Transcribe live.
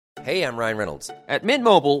Hey, I'm Ryan Reynolds. At Mint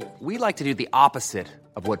Mobile, we like to do the opposite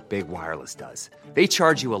of what Big Wireless does. They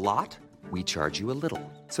charge you a lot, we charge you a little.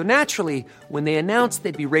 So naturally, when they announced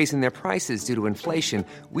they'd be raising their prices due to inflation,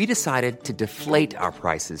 we decided to deflate our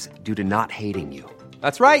prices due to not hating you.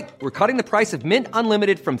 That's right. We're cutting the price of Mint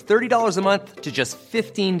Unlimited from $30 a month to just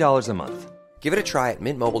 $15 a month. Give it a try at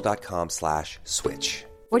mintmobile.com/switch.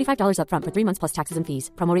 $45 up front for 3 months plus taxes and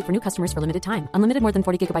fees. Promo rate for new customers for limited time. Unlimited more than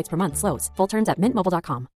 40 gigabytes per month. Slows full terms at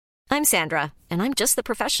mintmobile.com. I'm Sandra, and I'm just the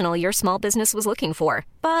professional your small business was looking for.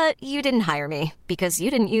 But you didn't hire me because you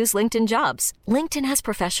didn't use LinkedIn Jobs. LinkedIn has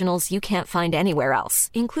professionals you can't find anywhere else,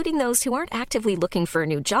 including those who aren't actively looking for a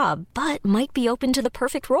new job, but might be open to the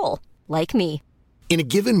perfect role, like me. In a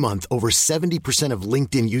given month, over 70% of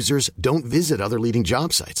LinkedIn users don't visit other leading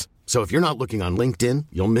job sites. So if you're not looking on LinkedIn,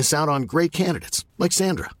 you'll miss out on great candidates like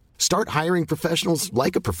Sandra. Start hiring professionals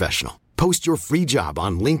like a professional. Post your free job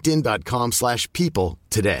on linkedin.com/people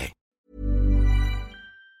today.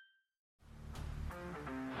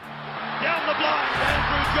 Down the blind,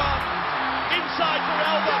 Andrew John. Inside for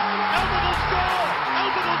Elba. Elba will score.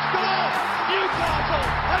 Elba will score. Newcastle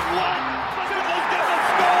have won. Biddle's going to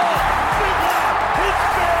score. Fiddler, it's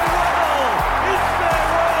farewell. It's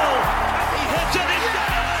farewell. He hits it. He's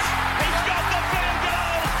got it. He's got the field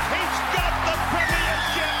goal. He's got the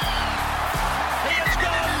premiership. He has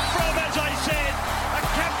gone from, as I said, a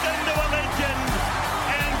captain to a legend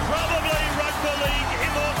and probably rugby league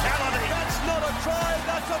immortality. That's not a try.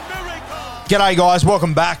 That's a miracle. G'day guys,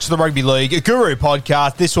 welcome back to the Rugby League Guru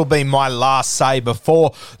podcast. This will be my last say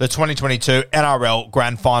before the 2022 NRL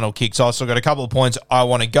Grand Final kicks off. So I've got a couple of points I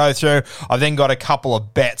want to go through. I've then got a couple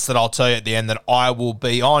of bets that I'll tell you at the end that I will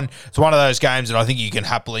be on. It's one of those games that I think you can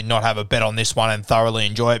happily not have a bet on this one and thoroughly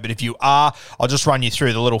enjoy it. But if you are, I'll just run you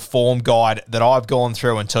through the little form guide that I've gone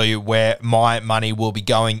through and tell you where my money will be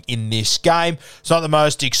going in this game. It's not the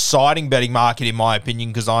most exciting betting market in my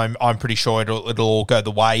opinion because I'm pretty sure it'll all go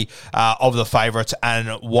the way of the favourites and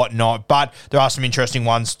whatnot, but there are some interesting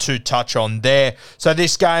ones to touch on there. So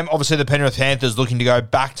this game, obviously the Penrith Panthers looking to go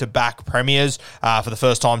back-to-back premiers for the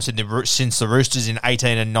first time since the Roosters in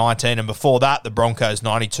 18 and 19, and before that the Broncos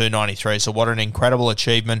 92-93. So what an incredible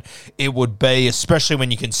achievement it would be, especially when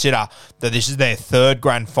you consider that this is their third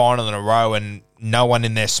grand final in a row and no one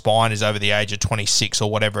in their spine is over the age of 26 or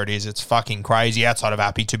whatever it is. It's fucking crazy, outside of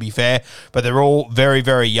Appy, to be fair. But they're all very,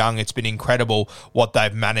 very young. It's been incredible what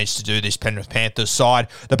they've managed to do, this Penrith Panthers side.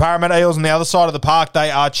 The Parramatta Eels on the other side of the park, they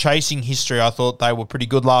are chasing history. I thought they were pretty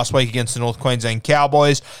good last week against the North Queensland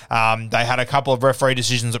Cowboys. They had a couple of referee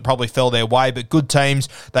decisions that probably fell their way, but good teams,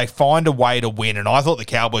 they find a way to win. And I thought the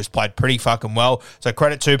Cowboys played pretty fucking well. So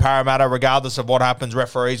credit to Parramatta, regardless of what happens,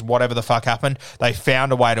 referees, whatever the fuck happened, they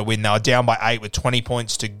found a way to win. They were down by 8 with 20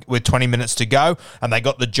 minutes to go, and they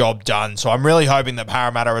got the job done. So I'm really hoping that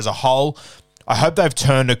Parramatta as a whole, I hope they've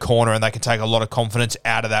turned a corner and they can take a lot of confidence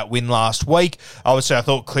out of that win last week. Obviously, I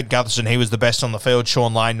thought Clint Gutherson, he was the best on the field.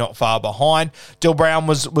 Sean Lane not far behind. Dill Brown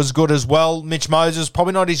was good as well. Mitch Moses,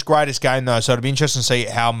 probably not his greatest game though, so it'll be interesting to see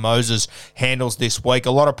how Moses handles this week.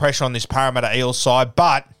 A lot of pressure on this Parramatta Eels side,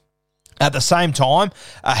 but at the same time,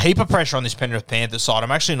 a heap of pressure on this Penrith Panthers side.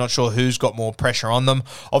 I'm actually not sure who's got more pressure on them.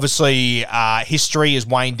 Obviously, history is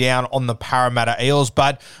weighing down on the Parramatta Eels,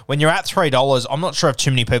 but when you're at $3, I'm not sure if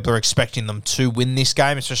too many people are expecting them to win this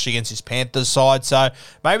game, especially against this Panthers side. So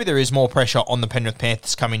maybe there is more pressure on the Penrith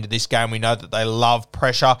Panthers coming to this game. We know that they love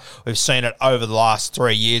pressure. We've seen it over the last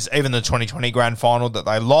 3 years, even the 2020 Grand Final that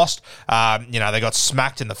they lost. They got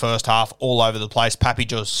smacked in the first half all over the place. Pappy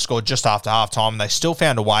just scored just after halftime. They still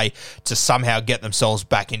found a way to somehow get themselves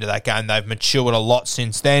back into that game. They've matured a lot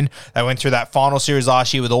since then. They went through that final series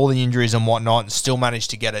last year with all the injuries and whatnot and still managed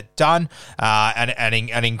to get it done.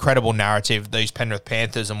 An incredible narrative, these Penrith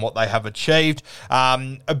Panthers and what they have achieved.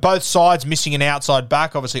 Both sides missing an outside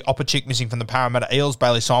back. Obviously, Opachik missing from the Parramatta Eels.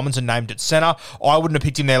 Bailey Simonson named at centre. I wouldn't have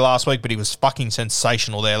picked him there last week, but he was fucking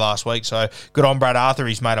sensational there last week. So good on Brad Arthur.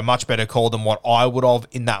 He's made a much better call than what I would have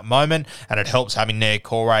in that moment, and it helps having Nair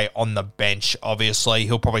Corey on the bench. Obviously,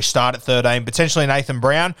 he'll probably start at 13, potentially Nathan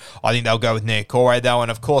Brown. I think they'll go with Nair Corey though, and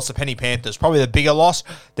of course the Penny Panthers, probably the bigger loss.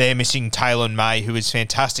 They're missing Taylor May, who is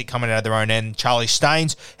fantastic coming out of their own end. Charlie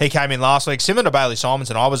Staines, he came in last week, similar to Bailey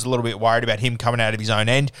Simonson. I was a little bit worried about him coming out of his own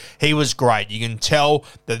end. He was great. You can tell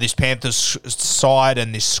that this Panthers side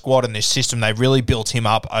and this squad and this system, they've really built him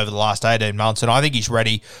up over the last 18 months, and I think he's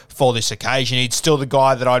ready for this occasion. He's still the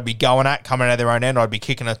guy that I'd be going at coming out of their own end. I'd be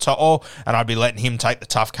kicking a toe, and I'd be letting him take the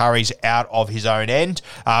tough curries out of his own end,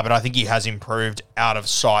 but I think he has improved out of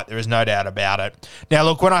sight. There is no doubt about it. Now,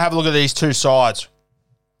 look, when I have a look at these two sides,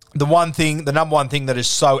 the number one thing that is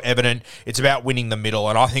so evident, it's about winning the middle.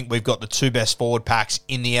 And I think we've got the two best forward packs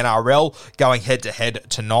in the NRL going head-to-head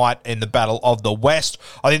tonight in the Battle of the West.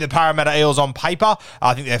 I think the Parramatta Eels on paper,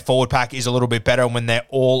 I think their forward pack is a little bit better. And when they're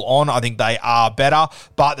all on, I think they are better.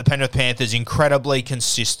 But the Penrith Panthers, incredibly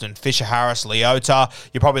consistent. Fisher Harris, Leota,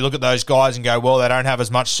 you probably look at those guys and go, well, they don't have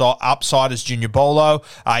as much upside as Junior Bolo.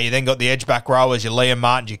 You then got the edge back rowers, your Liam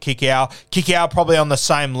Martin, your Kikau. Kikau probably on the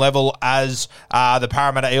same level as the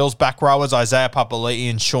Parramatta Eels back rowers, Isaiah Papali'i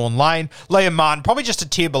and Sean Lane. Liam Martin, probably just a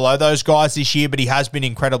tier below those guys this year, but he has been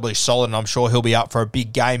incredibly solid, and I'm sure he'll be up for a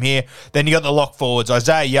big game here. Then you got the lock forwards,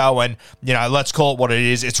 Isaiah Yeo, and, let's call it what it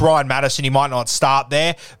is. It's Ryan Madison. He might not start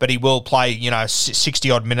there, but he will play,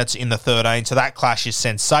 60-odd minutes in the 13, so that clash is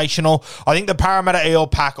sensational. I think the Parramatta Eel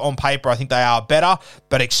pack on paper, I think they are better,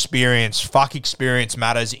 but experience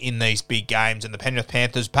matters in these big games, and the Penrith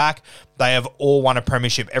Panthers pack, they have all won a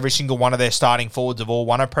premiership. Every single one of their starting forwards have all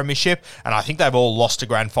won a premiership, and I think they've all lost a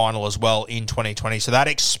grand final as well in 2020. So that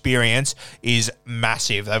experience is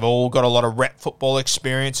massive. They've all got a lot of rep football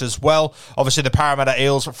experience as well. Obviously, the Parramatta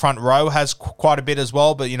Eels front row has quite a bit as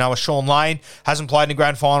well, but, a Sean Lane hasn't played in a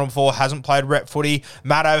grand final before, hasn't played rep footy.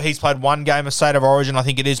 Matto, he's played one game of State of Origin, I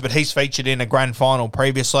think it is, but he's featured in a grand final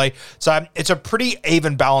previously. So it's a pretty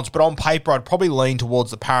even balance, but on paper, I'd probably lean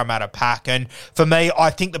towards the Parramatta pack. And for me,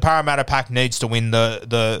 I think the Parramatta pack needs to win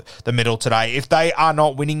the middle today. If they are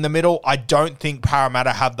not winning the middle, I don't think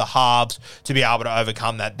Parramatta have the halves to be able to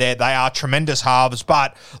overcome that. They are tremendous halves,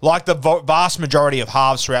 but like the vast majority of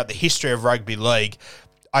halves throughout the history of rugby league,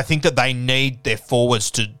 I think that they need their forwards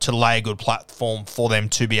to lay a good platform for them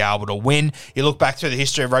to be able to win. You look back through the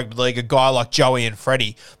history of rugby league, a guy like Joey and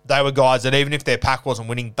Freddie, they were guys that even if their pack wasn't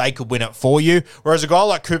winning, they could win it for you. Whereas a guy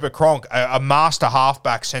like Cooper Cronk, a master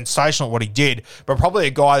halfback, sensational at what he did, but probably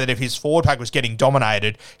a guy that if his forward pack was getting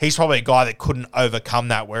dominated, he's probably a guy that couldn't overcome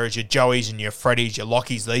that. Whereas your Joeys and your Freddies, your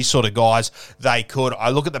Lockies, these sort of guys, they could.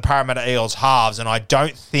 I look at the Parramatta Eels halves, and I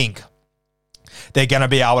don't think they're going to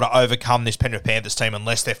be able to overcome this Penrith Panthers team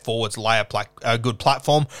unless their forwards lay a good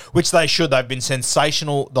platform, which they should. They've been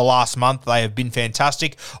sensational the last month. They have been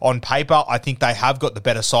fantastic. On paper, I think they have got the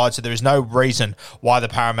better side, so there is no reason why the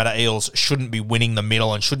Parramatta Eels shouldn't be winning the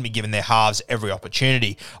middle and shouldn't be giving their halves every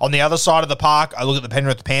opportunity. On the other side of the park, I look at the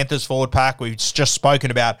Penrith Panthers forward pack. We've just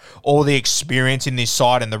spoken about all the experience in this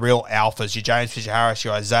side and the real alphas. Your James Fisher-Harris,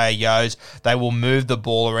 your Isaiah Yeos. They will move the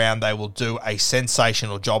ball around. They will do a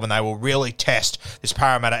sensational job, and they will really test this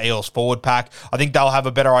Parramatta Eels forward pack. I think they'll have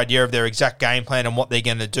a better idea of their exact game plan and what they're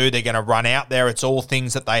going to do. They're going to run out there. It's all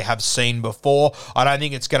things that they have seen before. I don't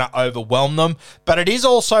think it's going to overwhelm them, but it is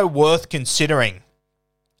also worth considering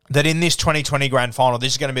that in this 2020 grand final,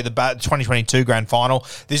 this is going to be the 2022 grand final,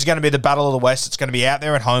 this is going to be the Battle of the West. It's going to be out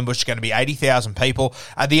there at Homebush. It's going to be 80,000 people.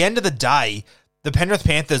 At the end of the day, the Penrith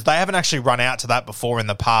Panthers, they haven't actually run out to that before in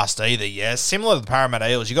the past either, yeah? Similar to the Parramatta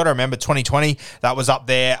Eels. You got to remember 2020, that was up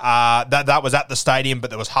there. That was at the stadium, but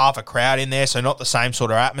there was half a crowd in there, so not the same sort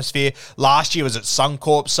of atmosphere. Last year was at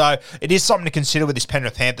Suncorp, so it is something to consider with this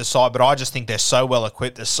Penrith Panthers side, but I just think they're so well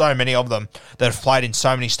equipped. There's so many of them that have played in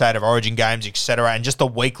so many State of Origin games, etc., and just the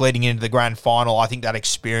week leading into the grand final, I think that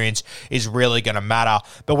experience is really going to matter.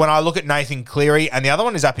 But when I look at Nathan Cleary, and the other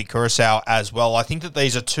one is Api Kurasau as well, I think that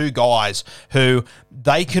these are two guys who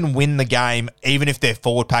they can win the game even if their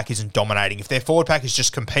forward pack isn't dominating. If their forward pack is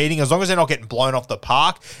just competing, as long as they're not getting blown off the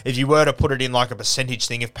park, if you were to put it in like a percentage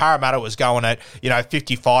thing, if Parramatta was going at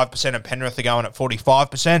 55% and Penrith are going at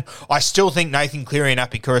 45%, I still think Nathan Cleary and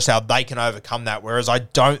Api Kurasau, they can overcome that, whereas I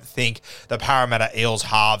don't think the Parramatta Eels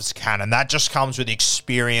halves can, and that just comes with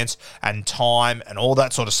experience and time and all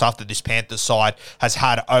that sort of stuff that this Panthers side has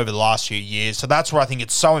had over the last few years. So that's where I think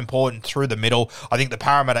it's so important through the middle. I think the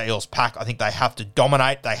Parramatta Eels pack, I think they have to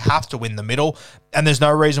dominate. They have to win the middle, and there's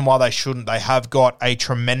no reason why they shouldn't. They have got a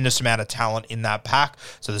tremendous amount of talent in that pack,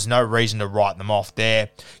 so there's no reason to write them off there.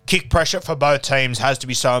 Kick pressure for both teams has to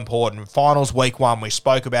be so important. Finals week 1, we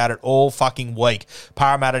spoke about it all fucking week.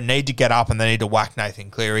 Parramatta need to get up and they need to whack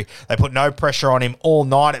Nathan Cleary. They put no pressure on him all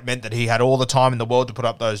night. It meant that he had all the time in the world to put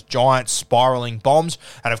up those giant spiraling bombs,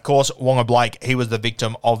 and of course, Wonga Blake, he was the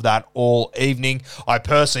victim of that all evening. I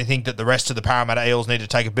personally think that the rest of the Parramatta Eels need to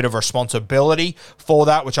take a bit of responsibility for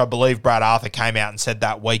that, which I believe Brad Arthur came out and said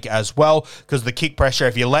that week as well, because the kick pressure,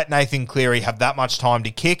 if you let Nathan Cleary have that much time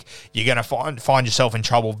to kick, you're going to find yourself in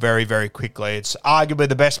trouble very, very quickly. It's arguably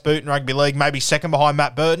the best boot in rugby league, maybe second behind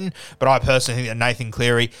Matt Burton, but I personally think that Nathan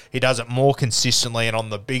Cleary, he does it more consistently and on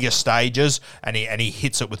the bigger stages, and he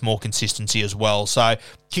hits it with more consistency as well. So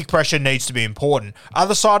kick pressure needs to be important.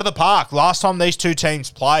 Other side of the park, last time these two teams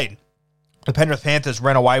played, The Penrith Panthers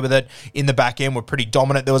ran away with it in the back end, were pretty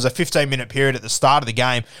dominant. There was a 15-minute period at the start of the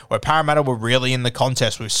game where Parramatta were really in the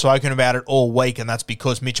contest. We've spoken about it all week, and that's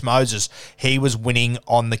because Mitch Moses, he was winning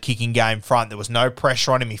on the kicking game front. There was no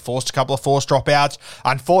pressure on him. He forced a couple of forced dropouts.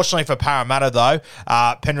 Unfortunately for Parramatta, though,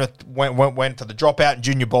 Penrith went for the dropout, and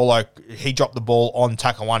Junior Paulo, he dropped the ball on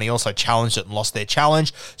tackle one. He also challenged it and lost their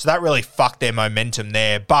challenge. So that really fucked their momentum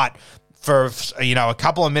there. But for a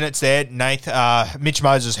couple of minutes there, Mitch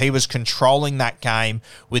Moses, he was controlling that game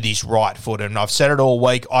with his right foot. And I've said it all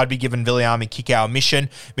week, I'd be giving Viliami Kikau a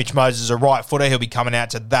mission. Mitch Moses is a right footer. He'll be coming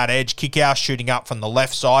out to that edge. Kikau shooting up from the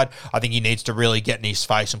left side. I think he needs to really get in his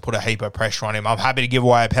face and put a heap of pressure on him. I'm happy to give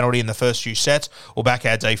away a penalty in the first few sets. We'll back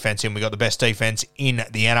our defense in. We've got the best defense in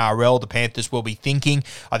the NRL. The Panthers will be thinking.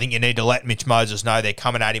 I think you need to let Mitch Moses know they're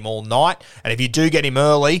coming at him all night. And if you do get him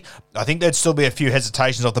early, I think there'd still be a few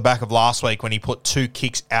hesitations off the back of last week when he put 2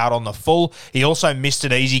 kicks out on the full. He also missed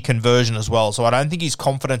an easy conversion as well, so I don't think his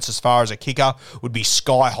confidence as far as a kicker would be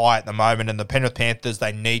sky high at the moment, and the Penrith Panthers,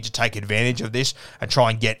 they need to take advantage of this and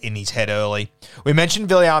try and get in his head early. We mentioned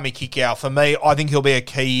Viliami Kikau. For me, I think he'll be a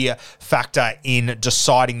key factor in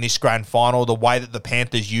deciding this grand final, the way that the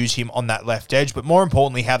Panthers use him on that left edge, but more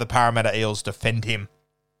importantly, how the Parramatta Eels defend him.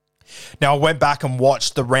 Now, I went back and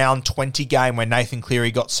watched the round 20 game where Nathan Cleary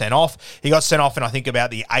got sent off. He got sent off in, I think,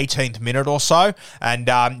 about the 18th minute or so. And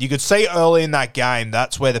you could see early in that game,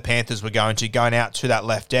 that's where the Panthers were going out to that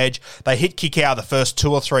left edge. They hit Kikau the first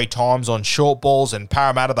 2 or 3 times on short balls, and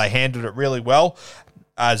Parramatta, they handled it really well,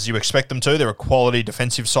 as you expect them to. They're a quality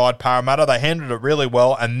defensive side, Parramatta. They handled it really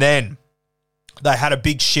well, and then they had a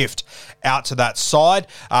big shift out to that side.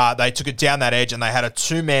 They took it down that edge, and they had a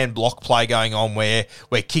 2-man block play going on where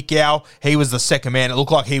Kikau, he was the second man. It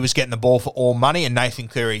looked like he was getting the ball for all money, and Nathan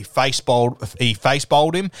Cleary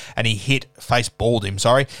face-balled him, and he hit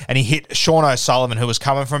Sean O'Sullivan, who was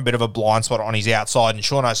coming from a bit of a blind spot on his outside, and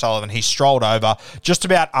Sean O'Sullivan, he strolled over just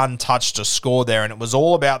about untouched to score there, and it was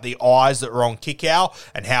all about the eyes that were on Kikau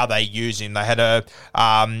and how they use him. They had a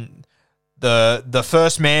The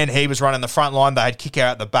first man, he was running the front line. They had Kikau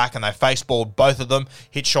at the back, and they face-balled both of them,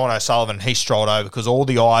 hit Sean O'Sullivan, and he strolled over because all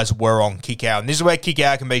the eyes were on Kikau. And this is where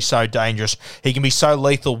Kikau can be so dangerous. He can be so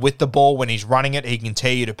lethal with the ball when he's running it. He can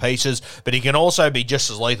tear you to pieces, but he can also be just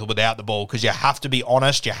as lethal without the ball because you have to be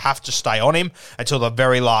honest. You have to stay on him until the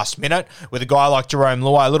very last minute. With a guy like Jerome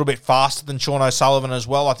Luai, a little bit faster than Sean O'Sullivan as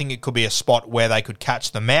well, I think it could be a spot where they could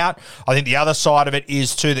catch them out. I think the other side of it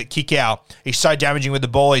is, too, that Kikau, he's so damaging with the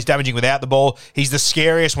ball. He's damaging without the ball. He's the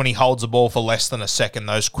scariest when he holds the ball for less than a second.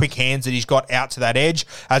 Those quick hands that he's got out to that edge,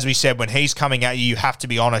 as we said, when he's coming at you, you have to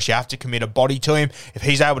be honest. You have to commit a body to him. If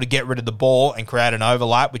he's able to get rid of the ball and create an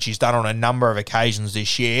overlap, which he's done on a number of occasions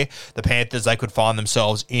this year, the Panthers, they could find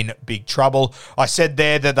themselves in big trouble. I said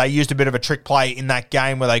there that they used a bit of a trick play in that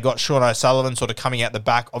game where they got Sean O'Sullivan sort of coming out the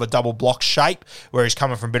back of a double block shape where he's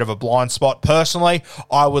coming from a bit of a blind spot. Personally,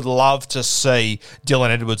 I would love to see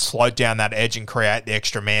Dylan Edwards float down that edge and create the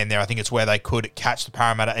extra man there. I think it's where they could catch the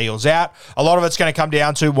Parramatta Eels out. A lot of it's going to come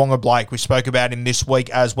down to Wonga Blake. We spoke about him this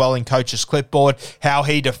week as well in Coach's Clipboard, how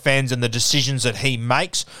he defends and the decisions that he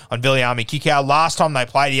makes on Viliami Kikau. Last time they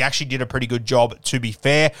played, he actually did a pretty good job, to be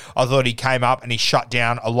fair. I thought he came up and he shut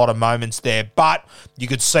down a lot of moments there, but you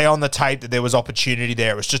could see on the tape that there was opportunity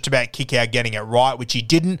there. It was just about Kikau getting it right, which he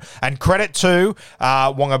didn't, and credit to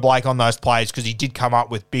Wonga Blake on those plays because he did come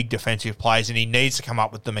up with big defensive plays and he needs to come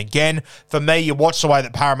up with them again. For me, you watch the way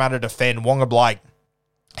that Parramatta defend, Wonga Blake,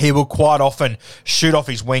 he will quite often shoot off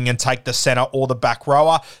his wing and take the centre or the back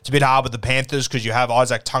rower. It's a bit hard with the Panthers because you have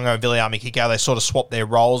Isaac Tungo and Viliami Kikau. They sort of swap their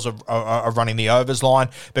roles of running the overs line.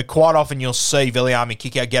 But quite often you'll see Viliami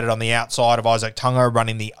Kikau get it on the outside of Isaac Tungo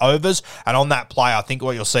running the overs. And on that play, I think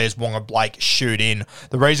what you'll see is Wonga Blake shoot in.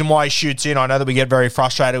 The reason why he shoots in, I know that we get very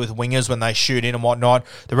frustrated with wingers when they shoot in and whatnot.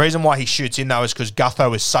 The reason why he shoots in, though, is because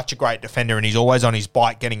Gutho is such a great defender and he's always on his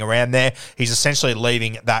bike getting around there. He's essentially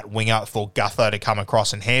leaving that winger for Gutho to come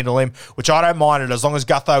across and handle him, which I don't mind it. As long as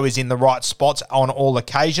Gutho is in the right spots on all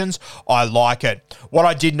occasions, I like it. What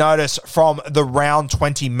I did notice from the round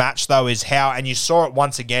 20 match, though, is how, and you saw it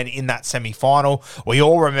once again in that semi-final, we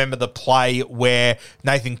all remember the play where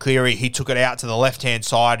Nathan Cleary, he took it out to the left-hand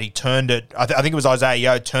side, he turned it, I think it was Isaiah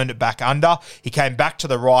Yeo, turned it back under, he came back to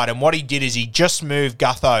the right, and what he did is he just moved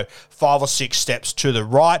Gutho 5 or 6 steps to the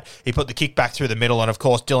right, he put the kick back through the middle, and of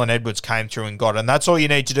course Dylan Edwards came through and got it, and that's all you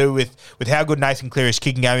need to do with how good Nathan Cleary's kick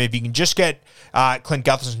kicking game. If you can just get Clint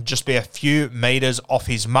Gutherson just be a few metres off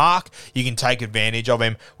his mark, you can take advantage of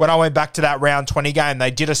him. When I went back to that round 20 game,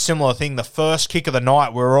 they did a similar thing. The first kick of the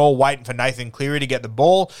night, we were all waiting for Nathan Cleary to get the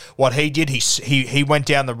ball. What he did, he went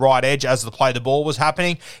down the right edge as the ball was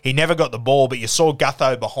happening. He never got the ball, but you saw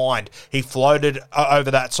Gutho behind. He floated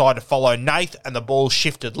over that side to follow Nath, and the ball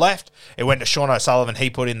shifted left. It went to Sean O'Sullivan. He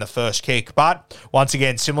put in the first kick. But once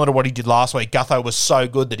again, similar to what he did last week, Gutho was so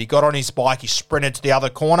good that he got on his bike, he sprinted to the other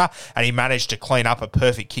corner, and he managed to clean up a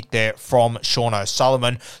perfect kick there from Sean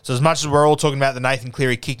O'Sullivan. So as much as we're all talking about the Nathan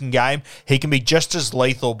Cleary kicking game, he can be just as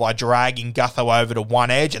lethal by dragging Gutho over to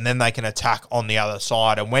one edge, and then they can attack on the other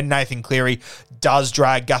side. And when Nathan Cleary does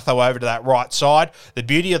drag Gutho over to that right side, the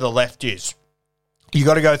beauty of the left is you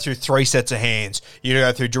got to go through three sets of hands. You got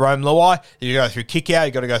to go through Jerome Luai, you got to go through Kikau,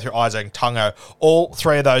 you got to go through Isaac Tungo. All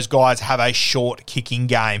three of those guys have a short kicking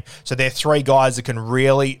game. So they're three guys that can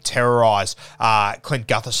really terrorise Clint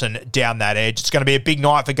Gutherson down that edge. It's going to be a big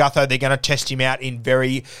night for Gutho. They're going to test him out in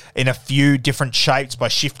a few different shapes by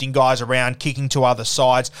shifting guys around, kicking to other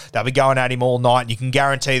sides. They'll be going at him all night. And you can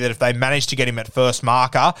guarantee that if they manage to get him at first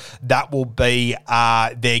marker, that will be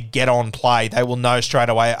their get-on play. They will know straight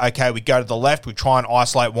away, okay, we go to the left, we try and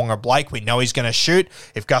isolate Wonga Blake. We know he's going to shoot.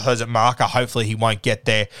 If Gutho's at marker, hopefully he won't get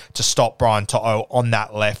there to stop Brian To'o on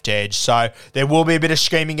that left edge. So there will be a bit of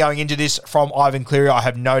scheming going into this from Ivan Cleary. I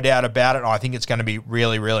have no doubt about it. And I think it's going to be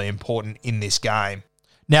really, really important in this game.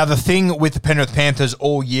 Now, the thing with the Penrith Panthers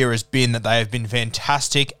all year has been that they have been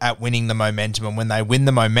fantastic at winning the momentum. And when they win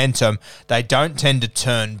the momentum, they don't tend to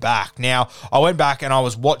turn back. Now, I went back and I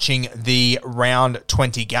was watching the round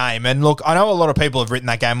 20 game. And look, I know a lot of people have written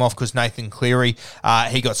that game off because Nathan Cleary,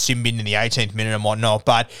 he got sin-binned in the 18th minute and whatnot.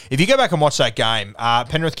 But if you go back and watch that game,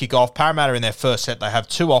 Penrith kick off, Parramatta in their first set, they have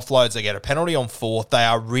two offloads, they get a penalty on fourth. They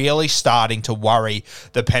are really starting to worry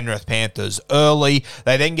the Penrith Panthers early.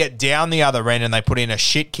 They then get down the other end and they put in a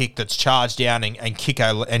shit kick that's charged down and kick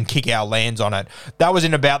out lands on it. That was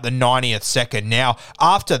in about the 90th second. Now,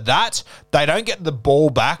 after that, they don't get the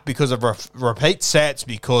ball back because of repeat sets,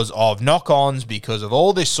 because of knock-ons, because of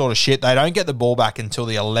all this sort of shit. They don't get the ball back until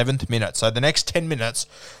the 11th minute. So the next 10 minutes,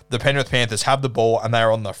 the Penrith Panthers have the ball and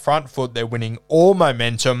they're on the front foot. They're winning all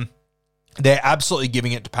momentum. They're absolutely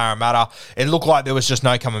giving it to Parramatta. It looked like there was just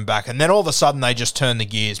no coming back. And then all of a sudden, they just turn the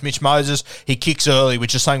gears. Mitch Moses, he kicks early,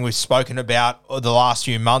 which is something we've spoken about the last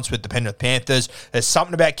few months with the Penrith Panthers. There's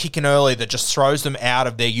something about kicking early that just throws them out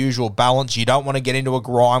of their usual balance. You don't want to get into a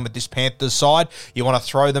grind with this Panthers side. You want to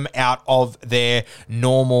throw them out of their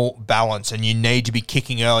normal balance, and you need to be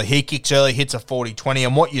kicking early. He kicks early, hits a 40-20,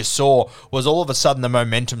 and what you saw was all of a sudden the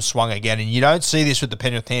momentum swung again. And you don't see this with the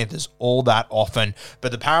Penrith Panthers all that often.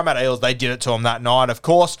 But the Parramatta Eels, they did it to him that night. Of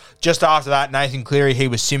course, just after that, Nathan Cleary, he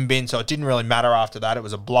was sin-binned, so it didn't really matter after that. It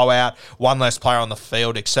was a blowout, one less player on the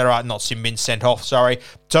field, etc. Not sin-binned, sent off, sorry.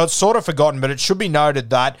 So it's sort of forgotten, but it should be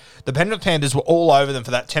noted that the Penrith Panthers were all over them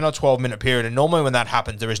for that 10 or 12 minute period, and normally when that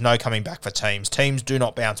happens, there is no coming back for teams. Teams do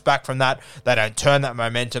not bounce back from that. They don't turn that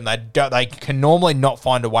momentum. They can normally not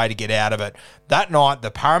find a way to get out of it. That night,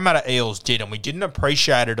 the Parramatta Eels did, and we didn't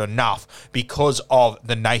appreciate it enough because of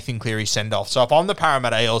the Nathan Cleary send-off. So if I'm the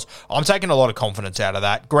Parramatta Eels, I'm taking a lot of confidence out of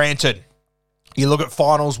that. Granted, you look at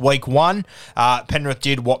finals week one, Penrith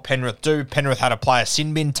did what Penrith do. Penrith had a player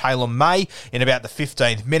sin-bin, Taylor May, in about the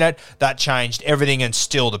 15th minute. That changed everything, and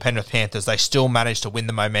still the Penrith Panthers, they still managed to win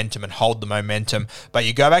the momentum and hold the momentum. But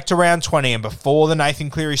you go back to round 20, and before the Nathan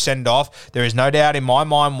Cleary send-off, there is no doubt in my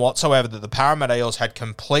mind whatsoever that the Parramatta Eels had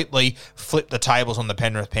completely flipped the tables on the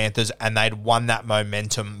Penrith Panthers, and they'd won that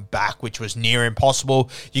momentum back, which was near impossible.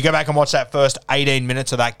 You go back and watch that first 18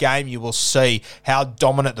 minutes of that game, you will see how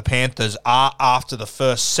dominant the Panthers are after the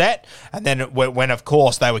first set. And then when, of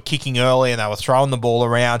course, they were kicking early and they were throwing the ball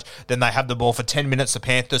around, then they had the ball for 10 minutes, the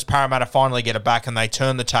Panthers. Parramatta finally get it back and they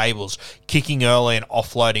turn the tables, kicking early and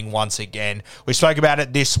offloading once again. We spoke about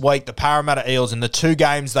it this week. The Parramatta Eels, in the two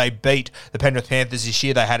games they beat the Penrith Panthers this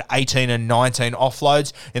year, they had 18 and 19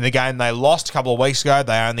 offloads. In the game they lost a couple of weeks ago,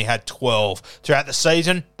 they only had 12. Throughout the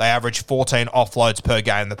season, they averaged 14 offloads per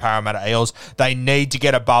game, the Parramatta Eels. They need to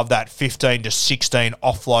get above that 15 to 16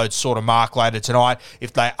 offload sort of mark later tonight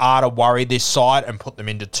if they are to worry this side and put them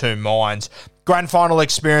into two minds. Grand final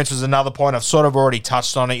experience was another point. I've sort of already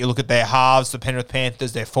touched on it. You look at their halves, the Penrith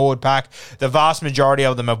Panthers, their forward pack. The vast majority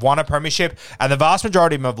of them have won a premiership, and the vast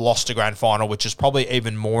majority of them have lost a grand final, which is probably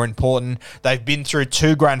even more important. They've been through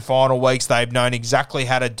two grand final weeks. They've known exactly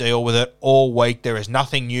how to deal with it all week. There is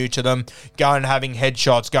nothing new to them. Going to having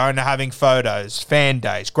headshots, going to having photos, fan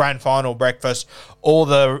days, grand final breakfast, all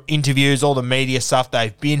the interviews, all the media stuff.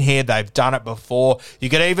 They've been here. They've done it before. You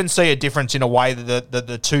could even see a difference in a way that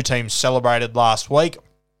the two teams celebrated last week.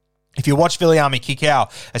 If you watch Viliami Kikau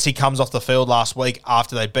as he comes off the field last week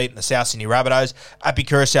after they'd beaten the South Sydney Rabbitohs, Api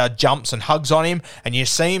Koroisau jumps and hugs on him, and you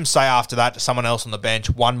see him say after that to someone else on the bench,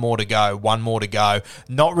 one more to go.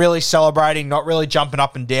 Not really celebrating, not really jumping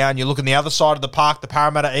up and down. You look on the other side of the park, the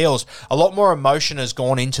Parramatta Eels, a lot more emotion has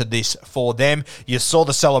gone into this for them. You saw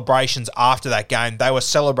the celebrations after that game. They were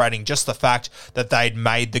celebrating just the fact that they'd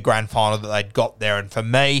made the grand final, that they'd got there, and for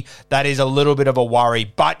me, that is a little bit of a worry,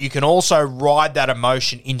 but you can also ride that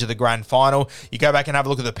emotion into the grand final. You go back and have a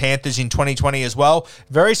look at the Panthers in 2020 as well.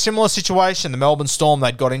 Very similar situation. The Melbourne Storm,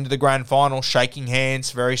 they'd got into the grand final, shaking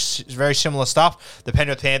hands, very similar stuff. The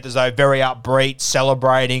Penrith Panthers, though, very upbeat,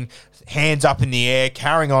 celebrating, hands up in the air,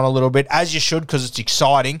 carrying on a little bit, as you should, because it's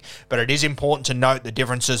exciting, but it is important to note the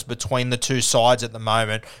differences between the two sides at the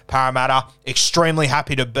moment. Parramatta, extremely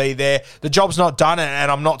happy to be there. The job's not done,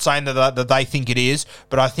 and I'm not saying that they think it is,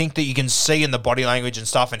 but I think that you can see in the body language and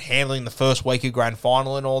stuff and handling the first week of grand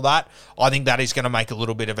final and all that, I think that is going to make a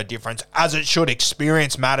little bit of a difference, as it should.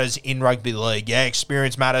 Experience matters in rugby league. Yeah,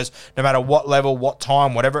 experience matters no matter what level, what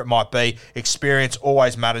time, whatever it might be. Experience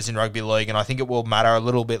always matters in rugby league, and I think it will matter a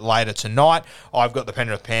little bit later tonight. I've got the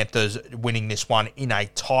Penrith Panthers winning this one in a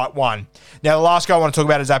tight one. Now, the last guy I want to talk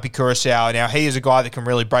about is Api Koroisau. Now, he is a guy that can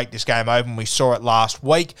really break this game open. We saw it last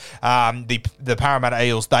week. The Parramatta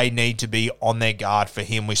Eels, they need to be on their guard for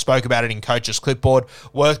him. We spoke about it in Coach's Clipboard.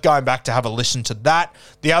 Worth going back to have a listen to that.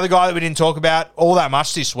 The other guy that we didn't talk about all that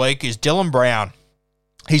much this week is Dylan Brown.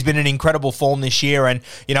 He's been in incredible form this year, and,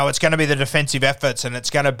 you know, it's going to be the defensive efforts, and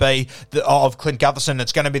it's going to be of Clint Gutherson.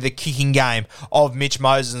 It's going to be the kicking game of Mitch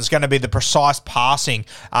Moses. And it's going to be the precise passing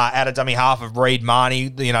out of dummy half of Reed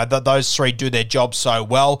Marnie. You know, those three do their job so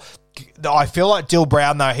well. I feel like Dill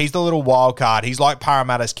Brown, though, he's the little wild card. He's like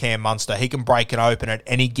Parramatta's Cam Munster. He can break it open at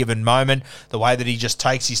any given moment. The way that he just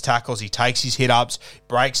takes his tackles, he takes his hit-ups,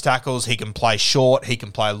 breaks tackles, he can play short, he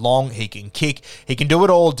can play long, he can kick. He can do it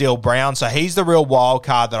all, Dill Brown. So he's the real wild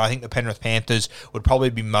card that I think the Penrith Panthers would probably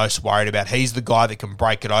be most worried about. He's the guy that can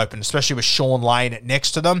break it open, especially with Sean Lane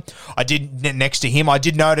next to them. I did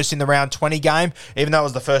notice in the round 20 game, even though it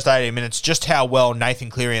was the first 18 minutes, just how well Nathan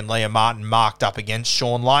Cleary and Liam Martin marked up against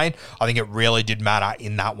Sean Lane. I think it really did matter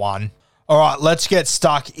in that one. All right, let's get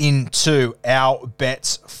stuck into our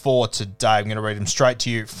bets for today. I'm going to read them straight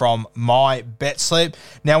to you from my bet slip.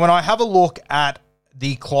 Now, when I have a look at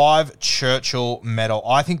the Clive Churchill medal,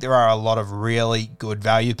 I think there are a lot of really good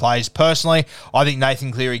value plays. Personally, I think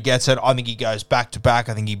Nathan Cleary gets it. I think he goes back-to-back.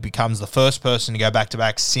 I think he becomes the first person to go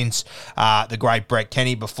back-to-back since the great Brett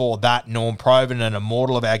Kenny. Before that, Norm Proven, an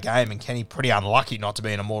immortal of our game, and Kenny pretty unlucky not to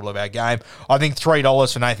be an immortal of our game. I think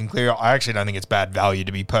 $3 for Nathan Cleary, I actually don't think it's bad value,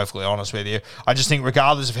 to be perfectly honest with you. I just think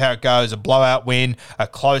regardless of how it goes, a blowout win, a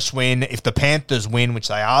close win, if the Panthers win, which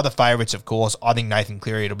they are the favourites, of course, I think Nathan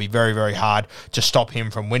Cleary, it'll be very, very hard to stop him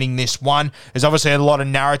from winning this one. There's obviously a lot of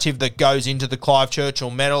narrative that goes into the Clive Churchill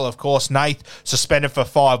medal. Of course, Nath suspended for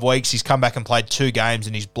 5 weeks. He's come back and played 2 games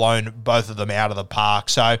and he's blown both of them out of the park.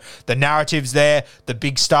 So the narrative's there. The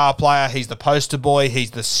big star player, he's the poster boy,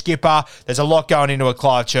 he's the skipper. There's a lot going into a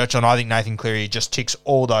Clive Churchill, and I think Nathan Cleary just ticks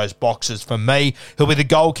all those boxes for me. He'll be the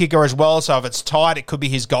goal kicker as well, so if it's tight, it could be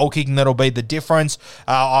his goal kicking that'll be the difference.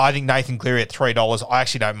 I think Nathan Cleary at $3, I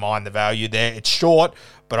actually don't mind the value there. It's short,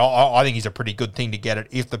 but I think he's a pretty good thing to get it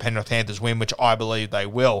if the Penrith Panthers win, which I believe they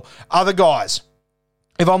will. Other guys,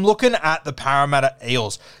 if I'm looking at the Parramatta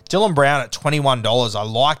Eels, Dylan Brown at $21, I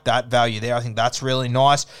like that value there. I think that's really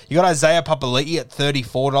nice. You got Isaiah Papali'i at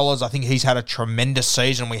 $34. I think he's had a tremendous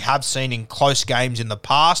season. We have seen in close games in the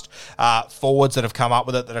past, forwards that have come up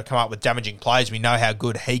with it, that have come up with damaging plays. We know how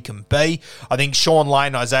good he can be. I think Sean Lane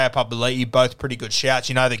and Isaiah Papali'i, both pretty good shouts.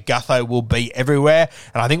 You know that Gutho will be everywhere,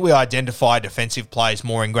 and I think we identify defensive plays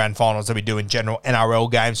more in grand finals than we do in general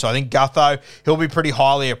NRL games. So I think Gutho, he'll be pretty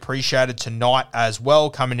highly appreciated tonight as well,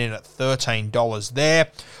 coming in at $13 there.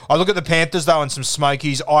 I look at the Panthers, though, and some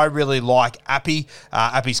smokies. I really like Api.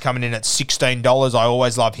 Api's coming in at $16. I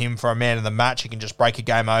always love him for a man of the match. He can just break a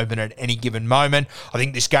game open at any given moment. I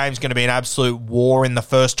think this game's going to be an absolute war in the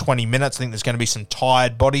first 20 minutes. I think there's going to be some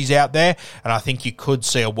tired bodies out there, and I think you could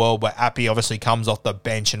see a world where Api obviously comes off the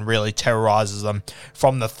bench and really terrorizes them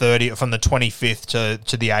from the 25th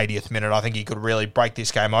to the 80th minute. I think he could really break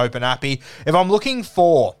this game open, Api. If I'm looking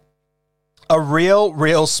for A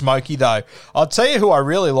real smoky, though. I'll tell you who I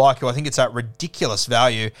really like, who I think it's at ridiculous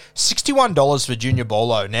value. $61 for Junior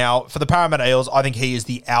Paulo. Now, for the Parramatta Eels, I think he is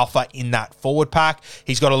the alpha in that forward pack.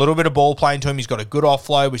 He's got a little bit of ball playing to him. He's got a good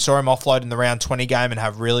offload. We saw him offload in the round 20 game and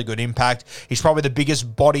have really good impact. He's probably the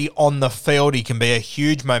biggest body on the field. He can be a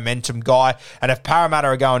huge momentum guy. And if Parramatta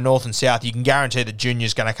are going north and south, you can guarantee that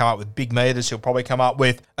Junior's going to come up with big meters. He'll probably come up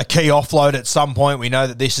with a key offload at some point. We know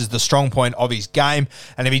that this is the strong point of his game.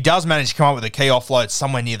 And if he does manage to come up with a key offload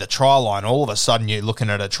somewhere near the try line, all of a sudden you're looking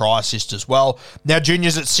at a try assist as well. Now,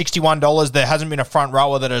 Junior's at $61. There hasn't been a front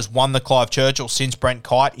rower that has won the Clive Churchill since Brent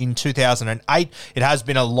Kite in 2008. It has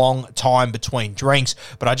been a long time between drinks,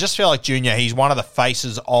 but I just feel like Junior, he's one of the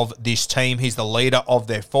faces of this team. He's the leader of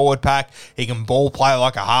their forward pack. He can ball play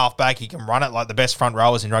like a halfback. He can run it like the best front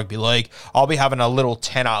rowers in rugby league. I'll be having a little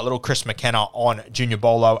tenner, a little Chris McKenna on Junior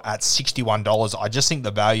Paulo at $61. I just think the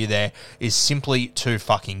value there is simply too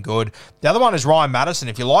fucking good. The other one is Ryan Madison.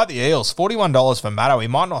 If you like the Eels, $41 for Maddo. He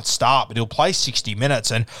might not start, but he'll play 60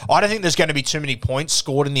 minutes. And I don't think there's going to be too many points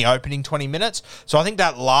scored in the opening 20 minutes. So I think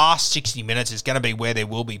that last 60 minutes is going to be where there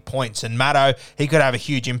will be points. And Maddo, he could have a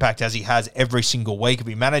huge impact as he has every single week. If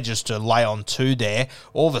he manages to lay on two there,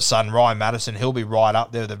 all of a sudden Ryan Madison, he'll be right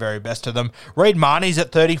up there with the very best of them. Reid Marnie's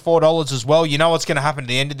at $34 as well. You know what's going to happen at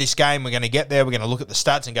the end of this game. We're going to get there. We're going to look at the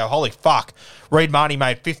stats and go, holy fuck, Reid Marnie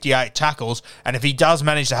made 58 tackles. And if he does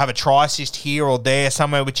manage to have a try assist here or there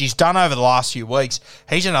somewhere, which he's done over the last few weeks,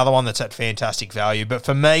 he's another one that's at fantastic value. But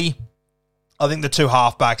for me, I think the two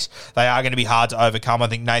halfbacks, they are going to be hard to overcome. I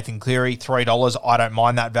think Nathan Cleary, $3. I don't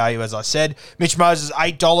mind that value, as I said. Mitch Moses,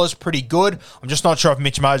 $8, pretty good. I'm just not sure if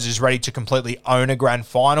Mitch Moses is ready to completely own a grand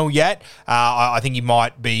final yet. I think he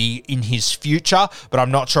might be in his future, but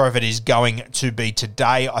I'm not sure if it is going to be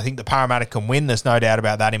today. I think the Parramatta can win. There's no doubt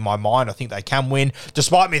about that in my mind. I think they can win,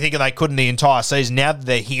 despite me thinking they couldn't the entire season. Now that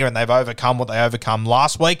they're here and they've overcome what they overcome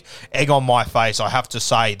last week, egg on my face, I have to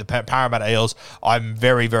say, the Parramatta Eels, I'm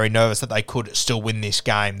very, very nervous that they could still win this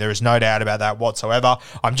game. There is no doubt about that whatsoever.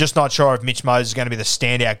 I'm just not sure if Mitch Moses is going to be the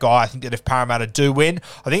standout guy. I think that if Parramatta do win,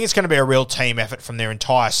 I think it's going to be a real team effort from their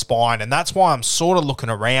entire spine, and that's why I'm sort of looking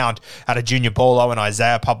around at a Junior Paulo and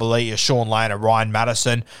Isaiah Papali'i, Sean Lane, and Ryan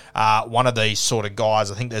Madison. One of these sort of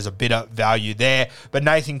guys. I think there's a bit of value there. But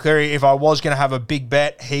Nathan Cleary, if I was going to have a big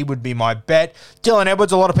bet, he would be my bet. Dylan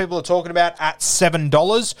Edwards, a lot of people are talking about at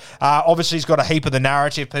 $7. Obviously, he's got a heap of the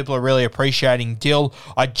narrative. People are really appreciating Dill.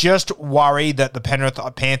 I just worry that the Penrith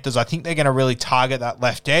Panthers, I think they're going to really target that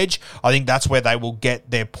left edge. I think that's where they will get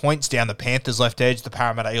their points, down the Panthers left edge, the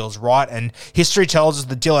Parramatta Eels right. And history tells us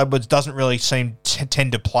that Dill Edwards doesn't really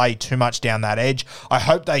tend to play too much down that edge. I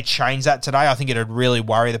hope they change that today. I think it would really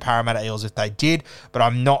worry the Parramatta Eels if they did, but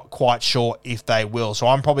I'm not quite sure if they will. So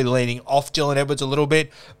I'm probably leaning off Dylan Edwards a little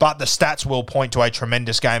bit, but the stats will point to a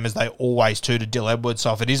tremendous game, as they always do, to Dill Edwards.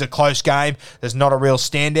 So if it is a close game, there's not a real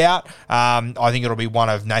standout. I think it'll be one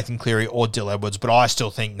of Nathan Cleary or Dill Edwards, but I still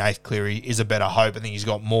think Nathan Cleary is a better hope. I think he's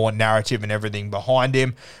got more narrative and everything behind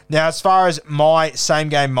him. Now, as far as my same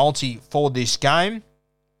game multi for this game,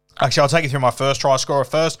 actually, I'll take you through my first try scorer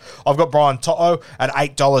first. I've got Brian To'o at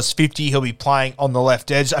 $8.50. He'll be playing on the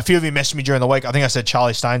left edge. A few of you messaged me during the week. I think I said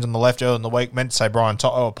Charlie Staines on the left earlier in the week. Meant to say Brian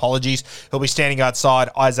To'o. Apologies. He'll be standing outside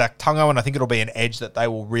Isaac Tungo, and I think it'll be an edge that they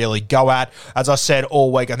will really go at. As I said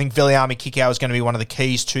all week, I think Viliami Kikau is going to be one of the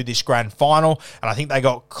keys to this grand final, and I think they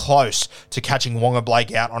got close to catching Wonga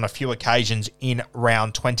Blake out on a few occasions in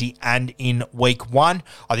round 20 and in week 1.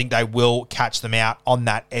 I think they will catch them out on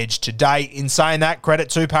that edge today. In saying that,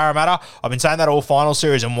 credit to Parramatta. I've been saying that all final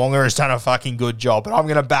series, and Wonga has done a fucking good job. But I'm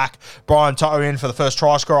going to back Brian To'o in for the first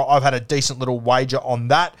try scorer. I've had a decent little wager on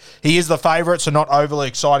that. He is the favourite, so not overly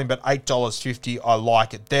exciting, but $8.50, I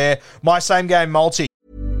like it there. My same game multi.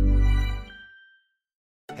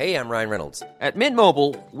 Hey, I'm Ryan Reynolds. At Mint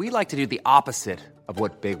Mobile, we like to do the opposite of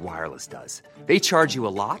what Big Wireless does. They charge you a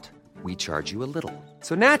lot. We charge you a little.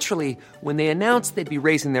 So naturally, when they announced they'd be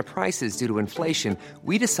raising their prices due to inflation,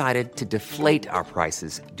 we decided to deflate our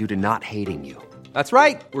prices due to not hating you. That's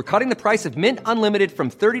right. We're cutting the price of Mint Unlimited from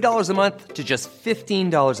 $30 a month to just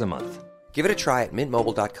 $15 a month. Give it a try at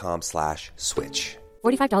mintmobile.com/switch.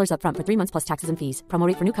 $45 up front for 3 months plus taxes and fees. Promo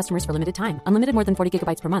rate for new customers for limited time. Unlimited more than 40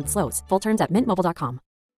 gigabytes per month. Slows full terms at mintmobile.com.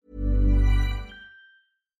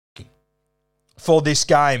 for this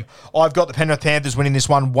game. I've got the Penrith Panthers winning this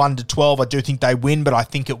one 1-12. I do think they win, but I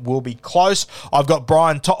think it will be close. I've got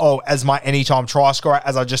Brian To'o as my anytime try scorer,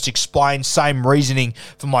 as I just explained. Same reasoning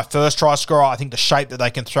for my first try scorer. I think the shape that they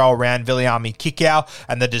can throw around Viliami Kikau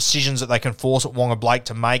and the decisions that they can force at Wonga Blake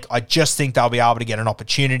to make, I just think they'll be able to get an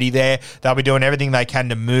opportunity there. They'll be doing everything they can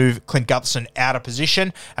to move Clint Gutherson out of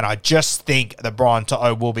position, and I just think that Brian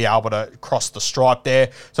To'o will be able to cross the stripe there.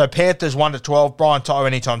 So Panthers 1-12, Brian To'o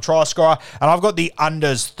anytime try scorer, and I've got the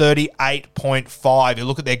unders 38.5. You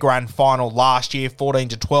look at their grand final last year,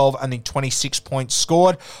 14-12, only 26 points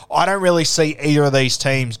scored. I don't really see either of these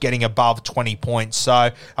teams getting above 20 points.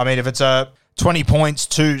 So, I mean, if it's a 20 points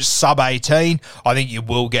to sub-18, I think you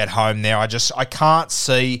will get home there. I can't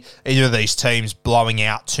see either of these teams blowing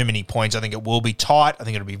out too many points. I think it will be tight. I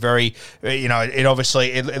think it'll be very, it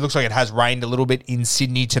obviously, it looks like it has rained a little bit in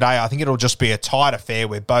Sydney today. I think it'll just be a tight affair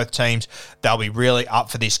where both teams, they'll be really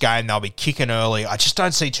up for this game. They'll be kicking early. I just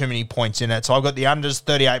don't see too many points in it. So I've got the unders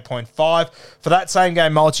 38.5. For that same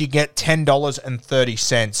game multi, you get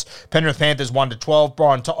 $10.30. Penrith Panthers 1-12,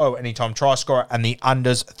 Brian To'o anytime try scorer, and the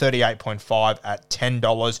unders 38.5 at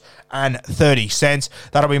 $10.30.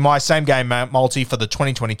 That'll be my same game multi for the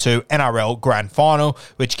 2022 NRL Grand Final,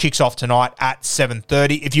 which kicks off tonight at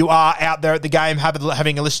 7:30. If you are out there at the game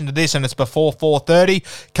having a listen to this and it's before 4:30,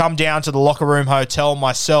 come down to the Locker Room Hotel.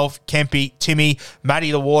 Myself, Kempy, Timmy,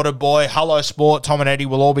 Matty the Water Boy, Hello Sport, Tom and Eddie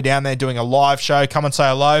will all be down there doing a live show. Come and say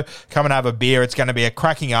hello. Come and have a beer. It's going to be a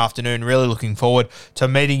cracking afternoon. Really looking forward to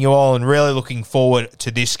meeting you all and really looking forward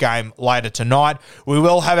to this game later tonight. We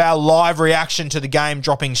will have our live reaction to the game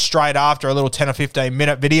dropping straight after a little 10 or 15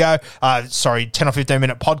 minute video, 10 or 15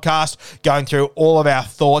 minute podcast, going through all of our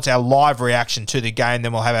thoughts, our live reaction to the game.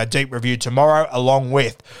 Then we'll have our deep review tomorrow, along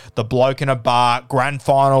with the Bloke in a Bar Grand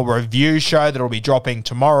Final review show that will be dropping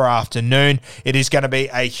tomorrow afternoon. It is going to be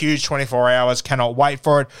a huge 24 hours. Cannot wait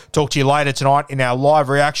for it. Talk to you later tonight in our live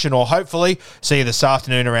reaction, or hopefully see you this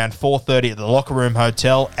afternoon around 4:30 at the Locker Room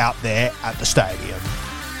Hotel out there at the stadium.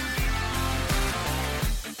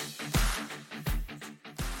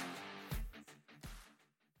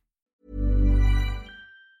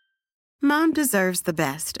 Mom deserves the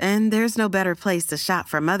best, and there's no better place to shop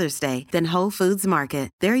for Mother's Day than Whole Foods Market.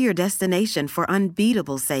 They're your destination for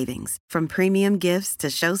unbeatable savings, from premium gifts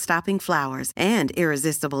to show-stopping flowers and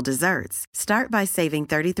irresistible desserts. Start by saving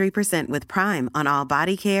 33% with Prime on all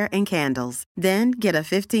body care and candles. Then get a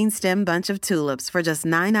 15-stem bunch of tulips for just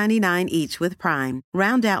 $9.99 each with Prime.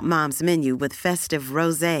 Round out Mom's menu with festive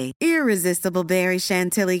rosé, irresistible berry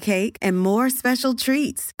chantilly cake, and more special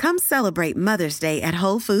treats. Come celebrate Mother's Day at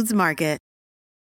Whole Foods Market.